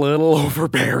 probably a little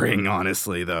overbearing,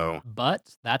 honestly, though.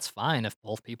 But that's fine if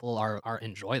both people are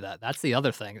enjoy that. That's the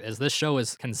other thing, is this show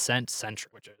is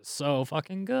consent-centric, which is so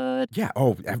fucking good. Yeah,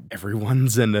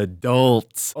 everyone's an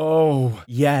adult. Oh,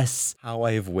 yes. How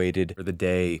I have waited for the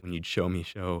day when you'd show me a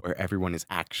show where everyone is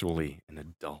actually an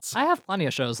adult. I have plenty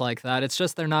of shows like that. It's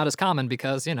just they're not as common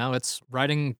because, it's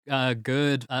writing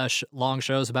good, long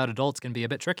shows about adults can be a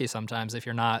bit tricky sometimes if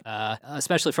you're not,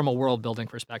 especially from a world-building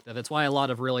perspective. It's why a lot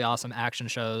of really awesome action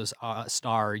shows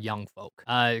star young folk.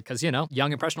 Because,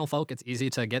 young impressionable folk, it's easy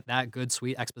to get that good,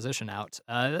 sweet exposition out.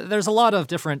 There's a lot of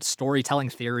different storytelling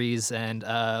theories and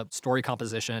story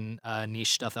composition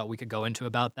niche stuff that we could go into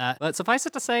about that. But suffice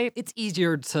it to say, it's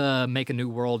easier to make a new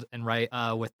world and write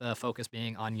with the focus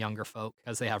being on younger folk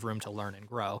because they have room to learn and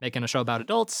grow. Making a show about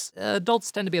adults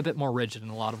tend to be a bit more rigid in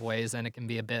a lot of ways, and it can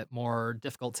be a bit more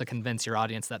difficult to convince your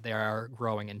audience that they are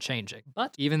growing and changing.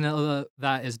 But even though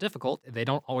that is difficult, they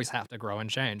don't always have to grow and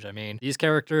change. I mean, these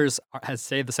characters have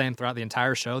stayed the same throughout the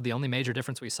entire show. The only major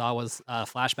difference we saw was a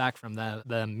flashback from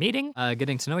the meeting,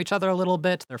 getting to know each other a little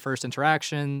bit, their first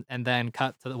interaction, and then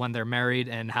cut to when they're married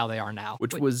and how they are now.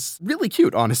 Which was really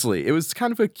cute, honestly. It was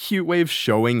kind of a cute way of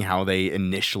showing how they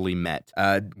initially met,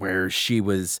 where she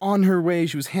was on her way,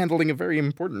 she was handling a very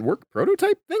important work book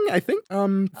prototype thing, I think,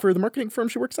 for the marketing firm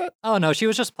she works at. Oh, no, she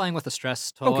was just playing with a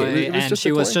stress toy, Okay, it was and just she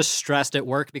a was toy? just stressed at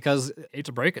work because, hate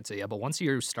to break it to you, but once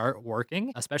you start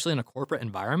working, especially in a corporate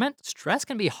environment, stress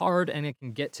can be hard and it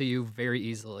can get to you very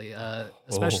easily,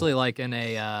 especially like in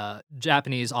a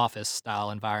Japanese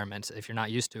office-style environment, if you're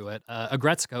not used to it.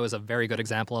 Agretsuko is a very good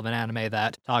example of an anime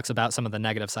that talks about some of the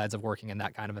negative sides of working in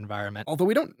that kind of environment. Although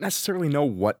we don't necessarily know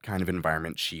what kind of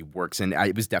environment she works in.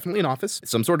 It was definitely an office,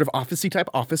 some sort of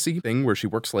officey thing where she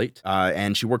works late,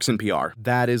 and she works in PR.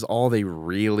 That is all they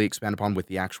really expand upon with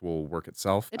the actual work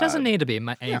itself. It doesn't need to be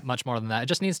much more than that. It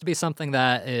just needs to be something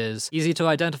that is easy to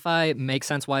identify, make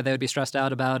sense why they would be stressed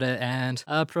out about it, and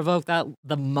provoke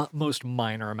the most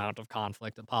minor amount of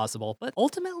conflict possible. But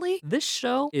ultimately, this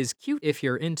show is cute if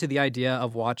you're into the idea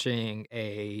of watching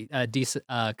a decent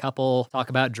couple talk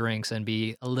about drinks and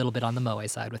be a little bit on the moe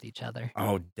side with each other.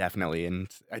 Oh, definitely. And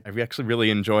I actually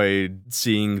really enjoyed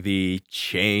seeing the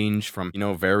change from,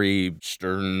 very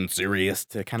stern, serious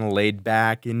to kind of laid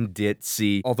back and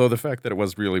ditzy. Although the fact that it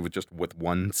was really with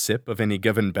one sip of any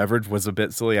given beverage was a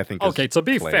bit silly, I think. Okay, to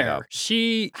be played fair, up.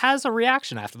 she has a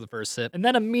reaction after the first sip and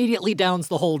then immediately downs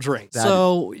the whole drink.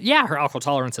 So, yeah, her alcohol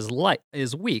tolerance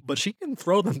is weak, but she can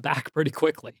throw them back pretty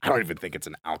quickly. I don't even think it's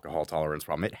an alcohol tolerance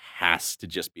problem. It has to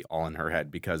just be all in her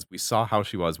head because we saw how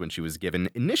she was when she was given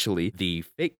initially the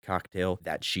fake cocktail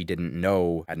that she didn't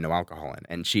know had no alcohol in.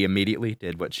 And she immediately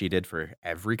did what she did for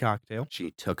every cocktail.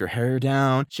 She took her hair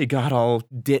down. She got all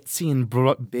ditzy and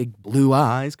big blue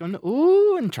eyes going,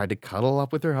 ooh, and tried to cuddle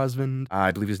up with her husband.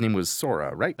 I believe his name was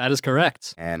Sora, right? That is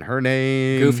correct. And her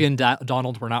name... Goofy and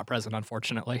Donald were not present,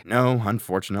 unfortunately. No,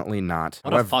 unfortunately not.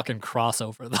 What a fucking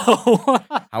crossover,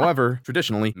 though. However,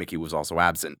 traditionally, Mickey was also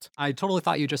absent. I totally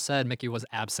thought you just said Mickey was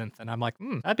absinthe, and I'm like,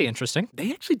 that'd be interesting.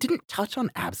 They actually didn't touch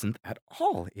on absinthe at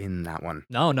all in that one.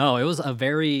 No, it was a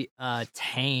very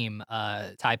tame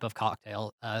type of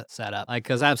cocktail setup. Like,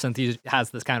 because absinthe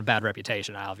has this kind of bad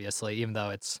reputation, obviously, even though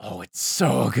it's... Oh, it's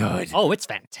so good. Oh, it's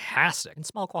fantastic in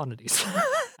small quantities,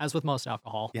 as with most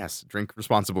alcohol. Yes, drink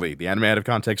responsibly. The anime out of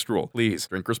context rule. Please,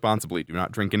 drink responsibly. Do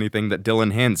not drink anything that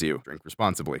Dylan hands you. Drink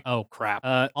responsibly. Oh, crap.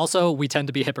 Also, we tend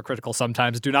to be hypocritical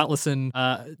sometimes. Do not listen.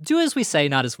 Do as we say,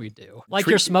 not as we do. Like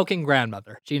your smoking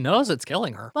grandmother. She knows it's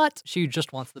killing her, but she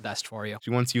just wants the best for you.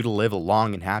 She wants you to live a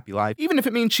long and happy life, even if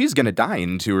it means she's gonna die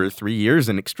in 2 or 3 years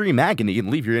in extreme agony and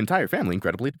leave your entire family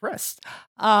incredibly depressed.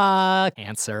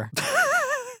 Cancer.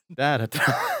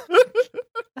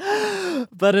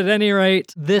 But at any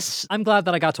rate, I'm glad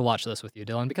that I got to watch this with you,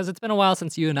 Dylan, because it's been a while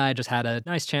since you and I just had a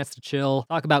nice chance to chill,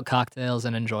 talk about cocktails,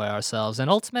 and enjoy ourselves. And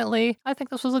ultimately, I think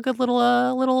this was a good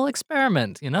little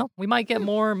experiment, We might get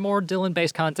more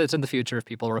Dylan-based content in the future if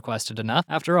people requested enough.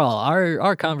 After all,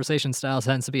 our conversation style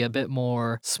tends to be a bit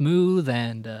more smooth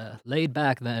and laid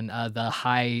back than the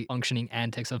high-functioning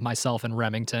antics of myself and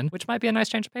Remington, which might be a nice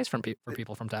change of pace for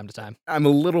people from time to time. I'm a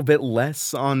little bit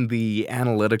less on the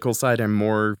analytical side. I'm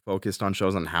more focused on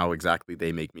shows on how exactly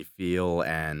they make me feel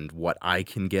and what I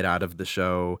can get out of the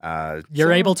show.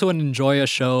 You're able to enjoy a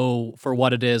show for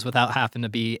what it is without having to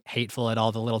be hateful at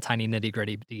all the little tiny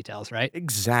nitty-gritty details, right?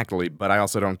 Exactly, but I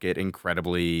also don't get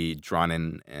incredibly drawn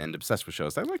in and obsessed with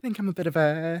shows. I think I'm a bit of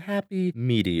a happy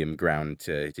medium ground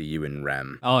to you and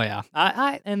Rem. Oh yeah,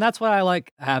 and that's what I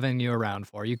like having you around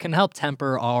for. You can help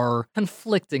temper our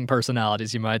conflicting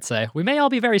personalities, you might say. We may all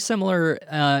be very similar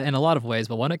in a lot of ways,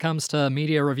 but when it comes to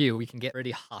media review, we can get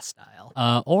pretty hostile,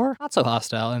 or not so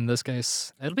hostile in this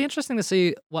case. It'll be interesting to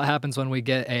see what happens when we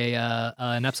get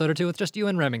an episode or two with just you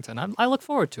and Remington. I look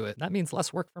forward to it. That means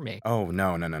less work for me. Oh,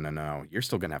 no. You're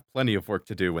still going to have plenty of work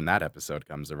to do when that episode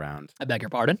comes around. I beg your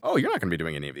pardon? Oh, you're not going to be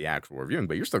doing any of the actual reviewing,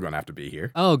 but you're still going to have to be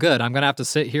here. Oh, good. I'm going to have to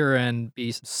sit here and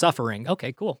be suffering.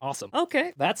 Okay, cool. Awesome.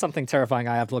 Okay, that's something terrifying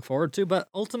I have to look forward to, but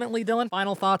ultimately, Dylan,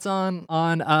 final thoughts on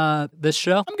this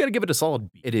show? I'm going to give it a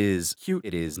solid B. It is cute.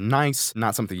 It is nice.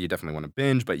 Not something you definitely want to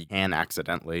binge, but you can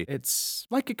accidentally. It's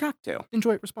like a cocktail.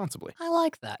 Enjoy it responsibly. I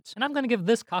like that. And I'm going to give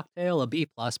this cocktail a B+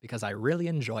 because I really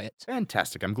enjoy it.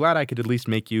 Fantastic. I'm glad I could at least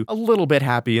make you a little bit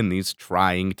happy in these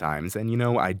trying times. And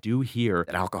I do hear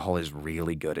that alcohol is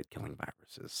really good at killing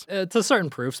viruses. To certain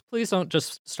proofs. Please don't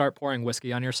just start pouring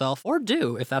whiskey on yourself. Or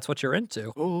do, if that's what you're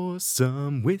into. Pour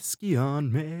some whiskey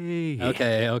on me.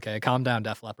 Okay. Calm down,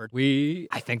 Def Leppard.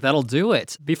 I think that'll do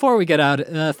it. Before we get out,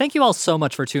 thank you all so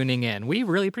much for tuning in. We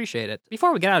really appreciate it.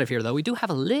 Before we get out of here, though, we do have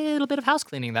a little bit of house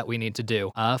cleaning that we need to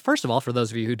do. First of all, for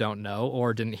those of you who don't know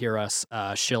or didn't hear us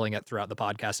shilling it throughout the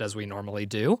podcast as we normally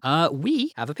do,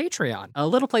 we have a Patreon, a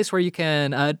little place where you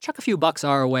can chuck a few bucks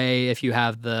our way if you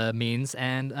have the means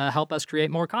and help us create create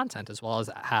more content, as well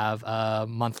as have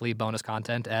monthly bonus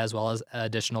content, as well as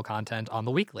additional content on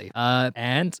the weekly.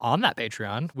 And on that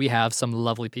Patreon, we have some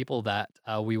lovely people that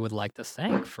we would like to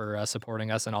thank for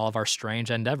supporting us in all of our strange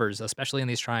endeavors, especially in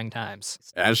these trying times.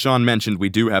 As Sean mentioned, we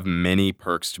do have many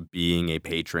perks to being a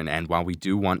patron, and while we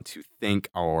do want to thank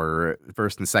our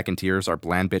first and second tiers, our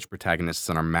bland bitch protagonists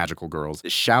and our magical girls, the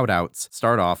shout-outs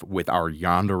start off with our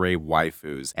yandere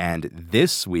waifus, and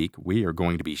this week we are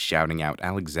going to be shouting out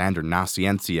Alexander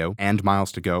Nasciencio and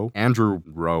Miles to Go, Andrew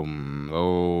Rome,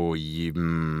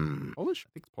 Polish? I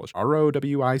think it's Polish.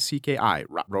 Rowicki,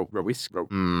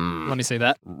 Let me say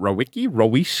that.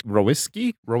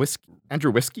 Rowiski,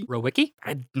 Andrew Whiskey? Rowicki?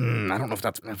 I don't know if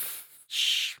that's...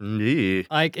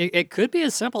 Like, it could be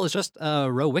as simple as just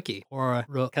Rowicki, or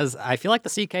because I feel like the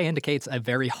CK indicates a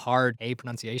very hard A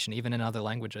pronunciation, even in other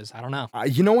languages. I don't know.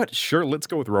 You know what? Sure, let's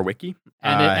go with Rowicki.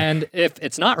 And if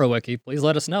it's not Rowicki, please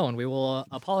let us know, and we will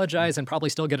apologize and probably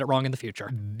still get it wrong in the future.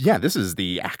 Yeah, this is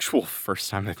the actual first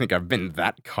time I think I've been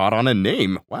that caught on a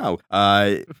name. Wow.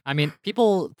 I mean,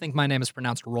 people think my name is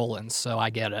pronounced Rollins, so I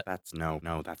get it. That's no,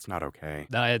 that's not okay.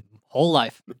 Whole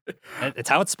life. It's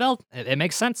how it's spelled. It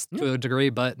makes sense to a degree,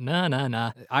 but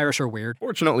nah. Irish are weird.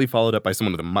 Fortunately, followed up by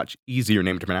someone with a much easier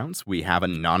name to pronounce, we have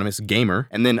Anonymous Gamer,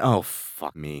 and then, oh,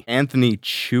 fuck me, Anthony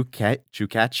Chukachian?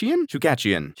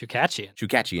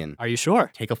 Are you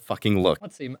sure? Take a fucking look.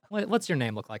 Let's see. What's your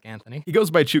name look like, Anthony? He goes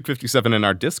by Chuk57 in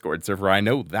our Discord server, I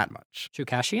know that much.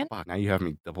 Chukashian? Fuck, now you have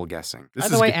me double guessing. By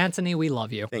the way, Anthony, we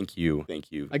love you. Thank you.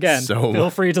 Again, so feel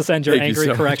free to send your Thank you angry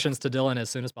so much. corrections to Dylan as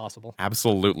soon as possible.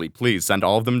 Absolutely. Please send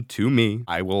all of them to me.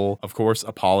 I will, of course,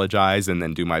 apologize and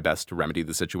then do my best to remedy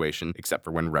the situation, except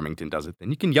for when Remington does it. Then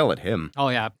you can yell at him. Oh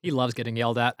yeah, he loves getting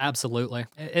yelled at. Absolutely.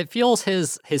 It fuels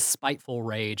his spiteful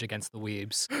rage against the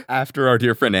weebs. After our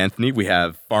dear friend Anthony, we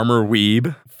have Farmer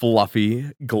Weeb,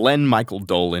 Fluffy, Glenn Michael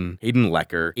Dolan, Hayden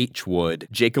Lecker, H. Wood,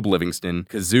 Jacob Livingston,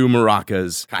 Kazoo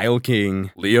Maracas, Kyle King,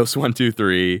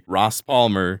 Leos123, Ross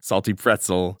Palmer, Salty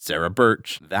Pretzel, Sarah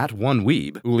Birch, That One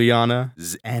Weeb, Uliana,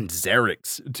 and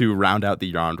Zerix to round out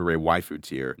the Yandere waifu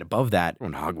tier. And above that, we're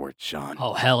on Hogwarts, Sean.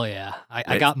 Oh hell yeah!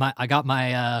 I got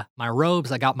my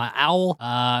robes. I got my owl.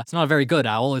 It's not a very good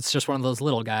owl. It's just one of those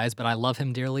little guys, but I love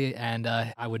him dearly, and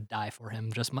I would die for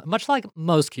him. Just much like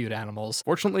most cute animals.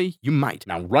 Fortunately, you might.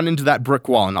 Now run into that brick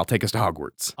wall and I'll take us to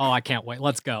Hogwarts. Oh, I can't wait.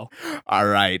 Let's go. All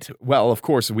right. Well, of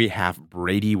course, we have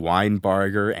Brady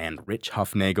Weinbarger and Rich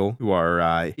Huffnagel who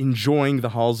are enjoying the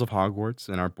halls of Hogwarts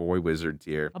in our boy wizard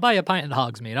tier. I'll buy you a pint of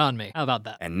Hogsmeade on me. How about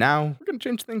that? And now we're going to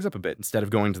change things up a bit. Instead of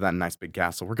going to that nice big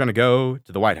castle, we're going to go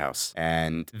to the White House.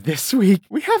 And this week,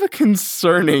 we have a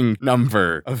concerning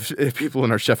number of people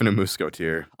in our Chef and Musco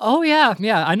tier. Oh yeah.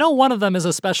 I know one of them is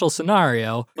a special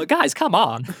scenario, but guys, come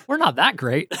on. We're not that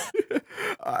great.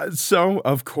 So,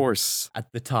 of course,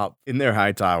 at the top, in their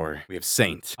high tower, we have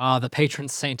Saint. The patron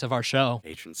saint of our show.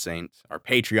 Patron saint, our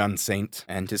Patreon saint,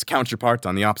 and his counterpart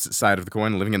on the opposite side of the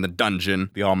coin, living in the dungeon,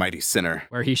 the almighty sinner.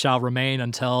 Where he shall remain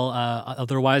until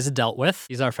otherwise dealt with.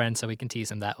 He's our friend, so we can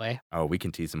tease him that way. Oh, we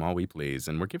can tease him all we please,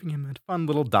 and we're giving him a fun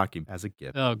little document as a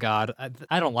gift. Oh God,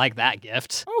 I don't like that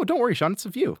gift. Oh, don't worry, Sean, it's a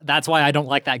view. That's why I don't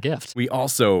like that gift. We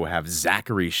also have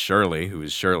Zachary Shirley, who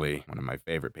is Shirley, one of my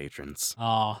favorite patrons.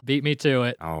 Oh, beat me to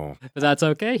it. Oh. But that's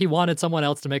okay. He wanted someone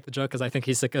else to make the joke because I think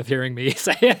he's sick of hearing me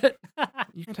say it.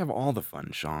 You can't have all the fun,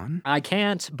 Sean. I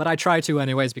can't, but I try to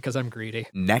anyways because I'm greedy.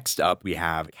 Next up, we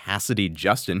have Cassidy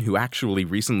Justin, who actually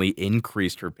recently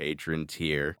increased her patron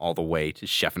tier all the way to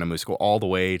Chef and Musco, all the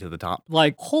way to the top.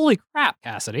 Like, holy crap,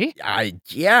 Cassidy.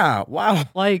 Yeah, wow.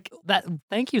 Like, that.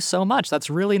 Thank you so much. That's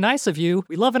really nice of you.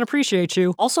 We love and appreciate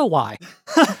you. Also, why?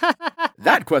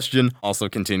 That question also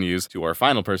continues to our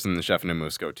final person in the Chef and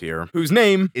Musco tier, whose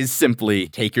name is simply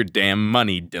Take Your Damn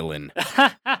Money, Dylan.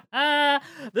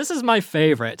 This is my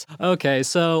favorite. Okay,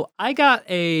 so I got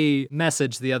a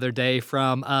message the other day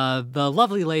from the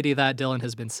lovely lady that Dylan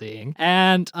has been seeing,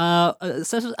 and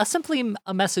simply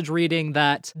a message reading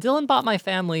that Dylan bought my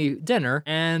family dinner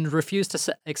and refused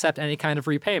to accept any kind of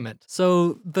repayment.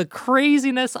 So the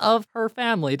craziness of her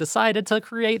family decided to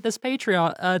create this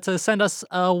Patreon to send us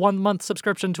a 1-month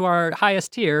subscription to our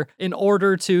highest tier in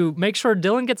order to make sure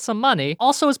Dylan gets some money.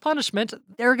 Also, as punishment,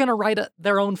 they're gonna write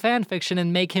their own fan fiction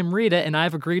and make him read it, and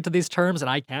I've agreed to these terms, and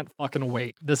I can't fucking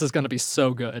wait. This is going to be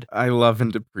so good. I love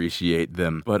and appreciate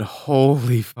them, but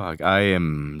holy fuck, I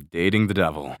am dating the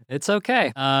devil. It's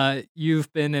okay.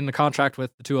 You've been in a contract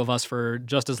with the two of us for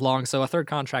just as long, so a third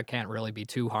contract can't really be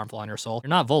too harmful on your soul. You're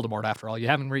not Voldemort after all. You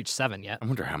haven't reached 7 yet. I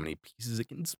wonder how many pieces it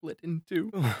can split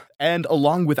into. And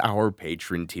along with our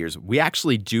patron tiers, we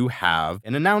actually do have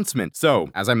an announcement.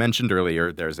 So, as I mentioned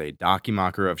earlier, there's a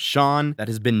Dakimakura of Sean that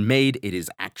has been made. It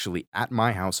is actually at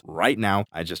my house right now.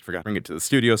 I just forgot to bring it to the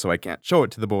studio, so I can't show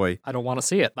it to the boy. I don't want to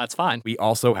see it. That's fine. We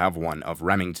also have one of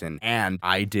Remington, and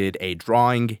I did a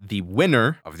drawing, the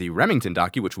winner of the Remington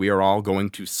Daki, which we are all going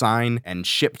to sign and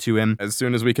ship to him as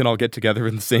soon as we can all get together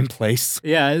in the same place.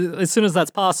 Yeah, as soon as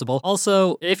that's possible.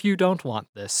 Also, if you don't want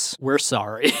this, we're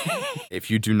sorry. If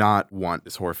you do not want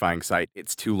this horrifying sight,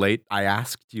 it's too late. I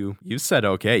asked you. You said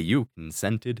okay. You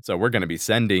consented. So we're going to be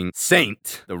sending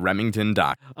Saint the Remington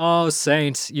Doc. Oh,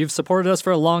 Saint, you've supported us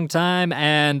for a long time,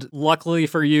 and luckily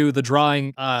for you, the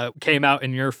drawing came out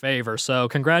in your favor. So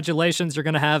congratulations, you're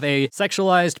going to have a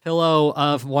sexualized pillow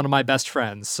of one of my best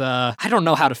friends. I don't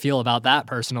know how to feel about that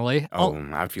personally. Oh,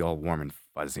 I feel warm and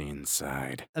fuzzy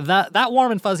inside. That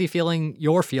warm and fuzzy feeling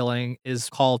you're feeling is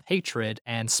called hatred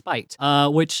and spite,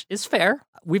 which is fair.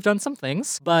 We've done some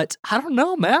things, but I don't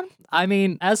know, man. I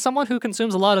mean, as someone who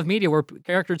consumes a lot of media where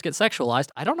characters get sexualized,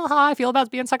 I don't know how I feel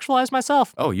about being sexualized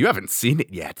myself. Oh, you haven't seen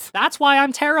it yet. That's why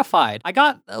I'm terrified. I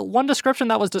got one description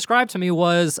that was described to me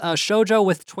was shoujo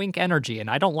with twink energy, and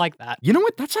I don't like that. You know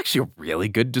what? That's actually a really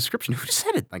good description. Who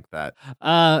said it like that?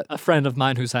 A friend of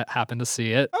mine who's happened to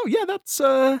see it. Oh, yeah, that's,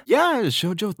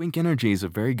 shoujo twink energy is a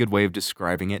very good way of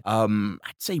describing it. I'd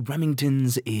say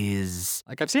Remington's is...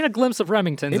 Like, I've seen a glimpse of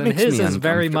Remington's, and his is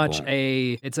very much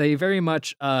it's a very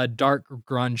much dark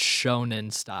grunge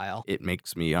shonen style. It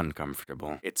makes me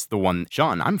uncomfortable. It's the one,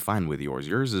 Sean, I'm fine with yours.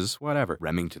 Yours is whatever.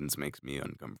 Remington's makes me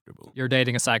uncomfortable. You're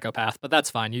dating a psychopath, but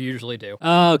that's fine. You usually do.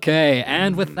 Okay,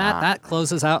 and with that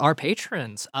closes out our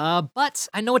patrons. But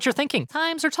I know what you're thinking.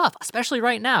 Times are tough, especially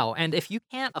right now. And if you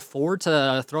can't afford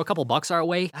to throw a couple bucks our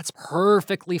way, that's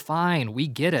perfectly fine. We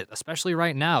get it, especially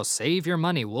right now. Save your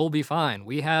money. We'll be fine.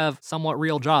 We have somewhat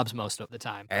real jobs most of the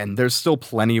time. And there's still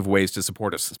plenty of ways to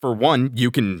support us. For one,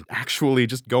 you can actually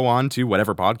just go on to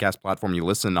whatever podcast platform you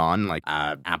listen on, like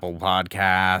Apple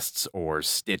Podcasts or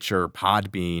Stitcher,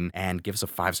 Podbean, and give us a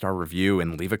 5-star review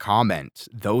and leave a comment.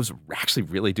 Those actually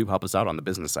really do help us out on the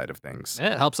business side of things.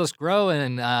 It helps us grow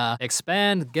and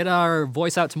expand, get our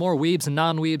voice out to more weebs and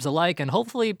non-weebs alike, and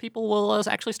hopefully people will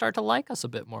actually start to like us a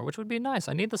bit more, which would be nice.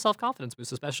 I need the self-confidence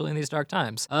boost, especially in these dark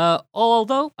times.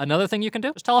 Although, another thing you can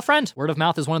do is tell a friend. Word of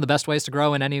mouth is one of the best ways to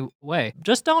grow in any way.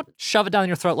 Just don't shove it down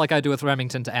your throat like I do with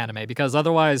Remington to anime, because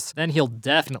otherwise, then he'll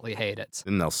definitely hate it.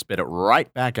 Then they'll spit it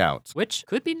right back out. Which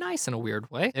could be nice in a weird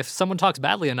way. If someone talks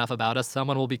badly enough about us,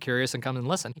 someone will be curious and come and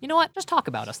listen. You know what? Just talk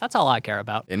about us. That's all I care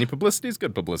about. Any publicity is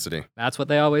good publicity. That's what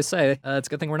they always say. It's a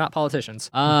good thing we're not politicians.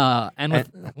 And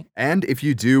if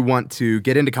you do want to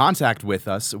get into contact with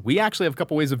us, we actually have a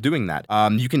couple ways of doing that.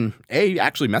 You can,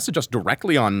 actually message us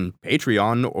directly on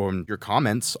Patreon or your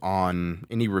comments on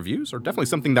any reviews, or definitely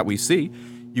something that we see.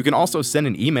 You can also send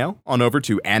an email on over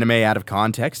to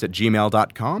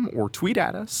animeoutofcontext@gmail.com or tweet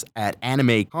at us at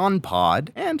animeconpod.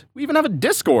 And we even have a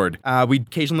Discord. We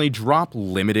occasionally drop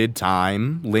limited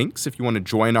time links if you want to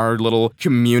join our little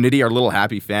community, our little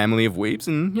happy family of weebs,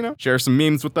 and, share some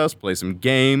memes with us, play some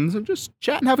games, and just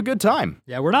chat and have a good time.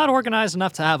 Yeah, we're not organized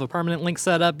enough to have a permanent link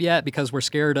set up yet because we're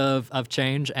scared of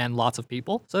change and lots of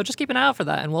people. So just keep an eye out for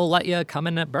that, and we'll let you come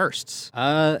in at bursts.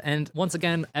 And once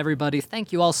again, everybody,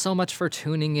 thank you all so much for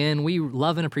tuning in. We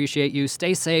love and appreciate you.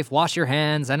 Stay safe, wash your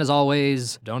hands, and as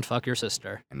always, don't fuck your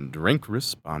sister. And drink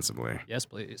responsibly. Yes,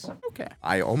 please. Okay.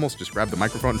 I almost just grabbed the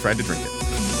microphone and tried to drink it.